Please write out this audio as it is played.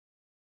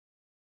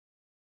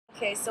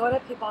Okay, so what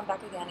up people, I'm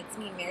back again. It's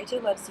me, Mary J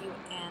Loves You,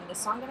 and the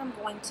song that I'm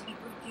going to be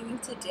reviewing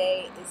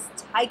today is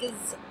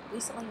Tyga's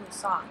recently new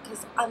song,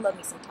 because I love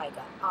me some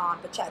Tyga.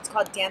 But yeah, it's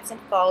called Dancin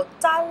for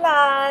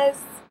Dollas.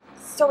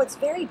 So it's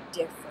very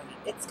different.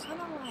 It's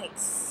kind of like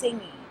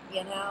singing,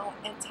 you know?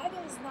 And Tyga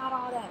is not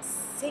all that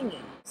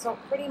singing. So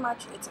pretty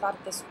much it's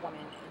about this woman,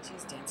 and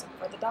she's dancing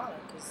for the dollar,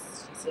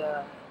 because she's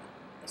a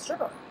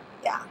stripper.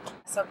 Yeah.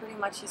 So pretty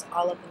much she's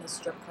all up in the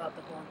strip club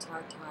the whole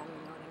entire time,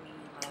 you know what I mean?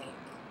 Like,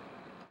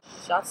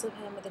 shots of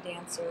him with a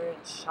dancer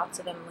and shots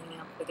of him leaning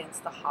up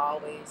against the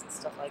hallways and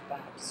stuff like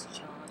that, just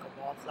chilling like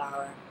a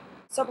wallflower.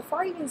 So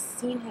before I even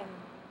seen him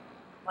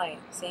like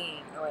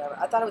singing or whatever,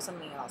 I thought it was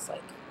something else.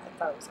 Like I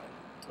thought it was like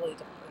a totally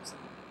different person.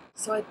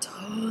 So it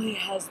totally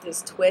has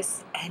this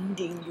twist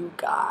ending, you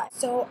guys.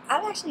 So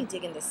I'm actually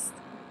digging this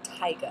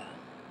Tyga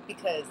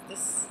because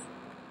this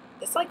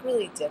it's like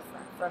really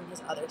different from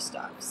his other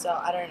stuff. So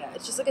I don't know.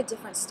 It's just like a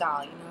different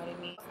style, you know what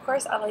I mean? Of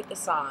course I like the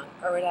song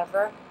or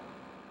whatever.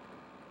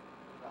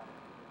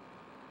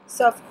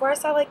 So of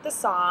course I like the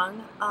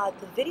song.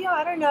 The video,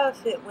 I don't know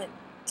if it went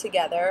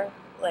together.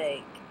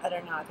 Like, I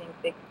don't know, I think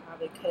they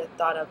probably could have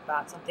thought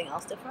about something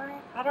else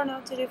different, I don't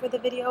know, to do for the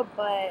video,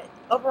 but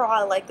overall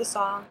I like the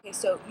song. Okay,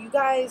 so you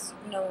guys,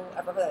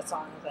 ever heard that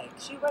song? It's like,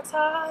 she works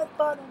hard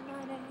for the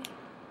money.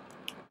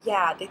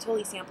 Yeah, they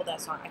totally sampled that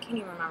song. I can't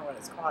even remember what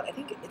it's called. I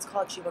think it's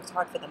called She Works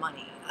Hard for the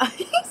Money.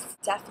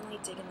 Definitely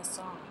digging the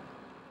song.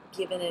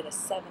 Giving it a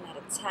 7 out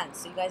of 10.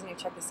 So you guys need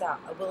to check this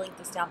out. I will link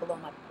this down below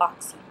my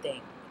boxy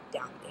thing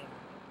down there.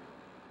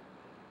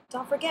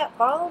 Don't forget,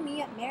 follow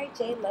me at Mary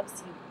J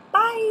Loves You. Bye!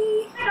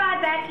 Oh my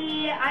god,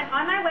 Becky, I'm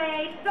on my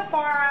way to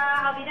Sephora.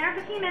 I'll be there in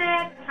 15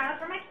 minutes. I'm trying to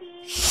look for my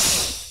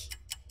keys.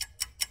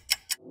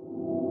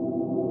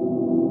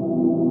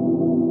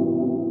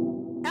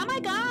 Oh my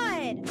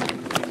god!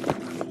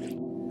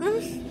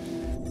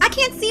 I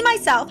can't see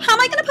myself. How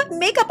am I gonna put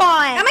makeup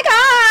on? Oh my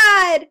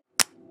god!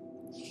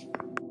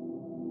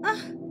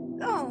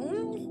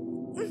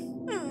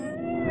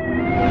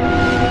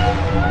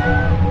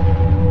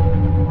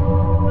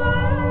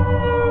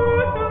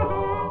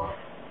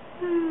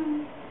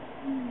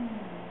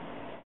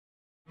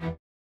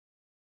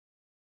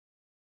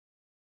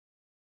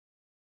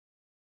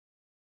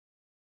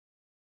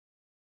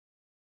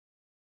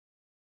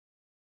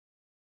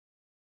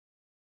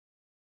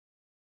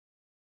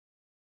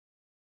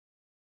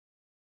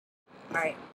 Alright.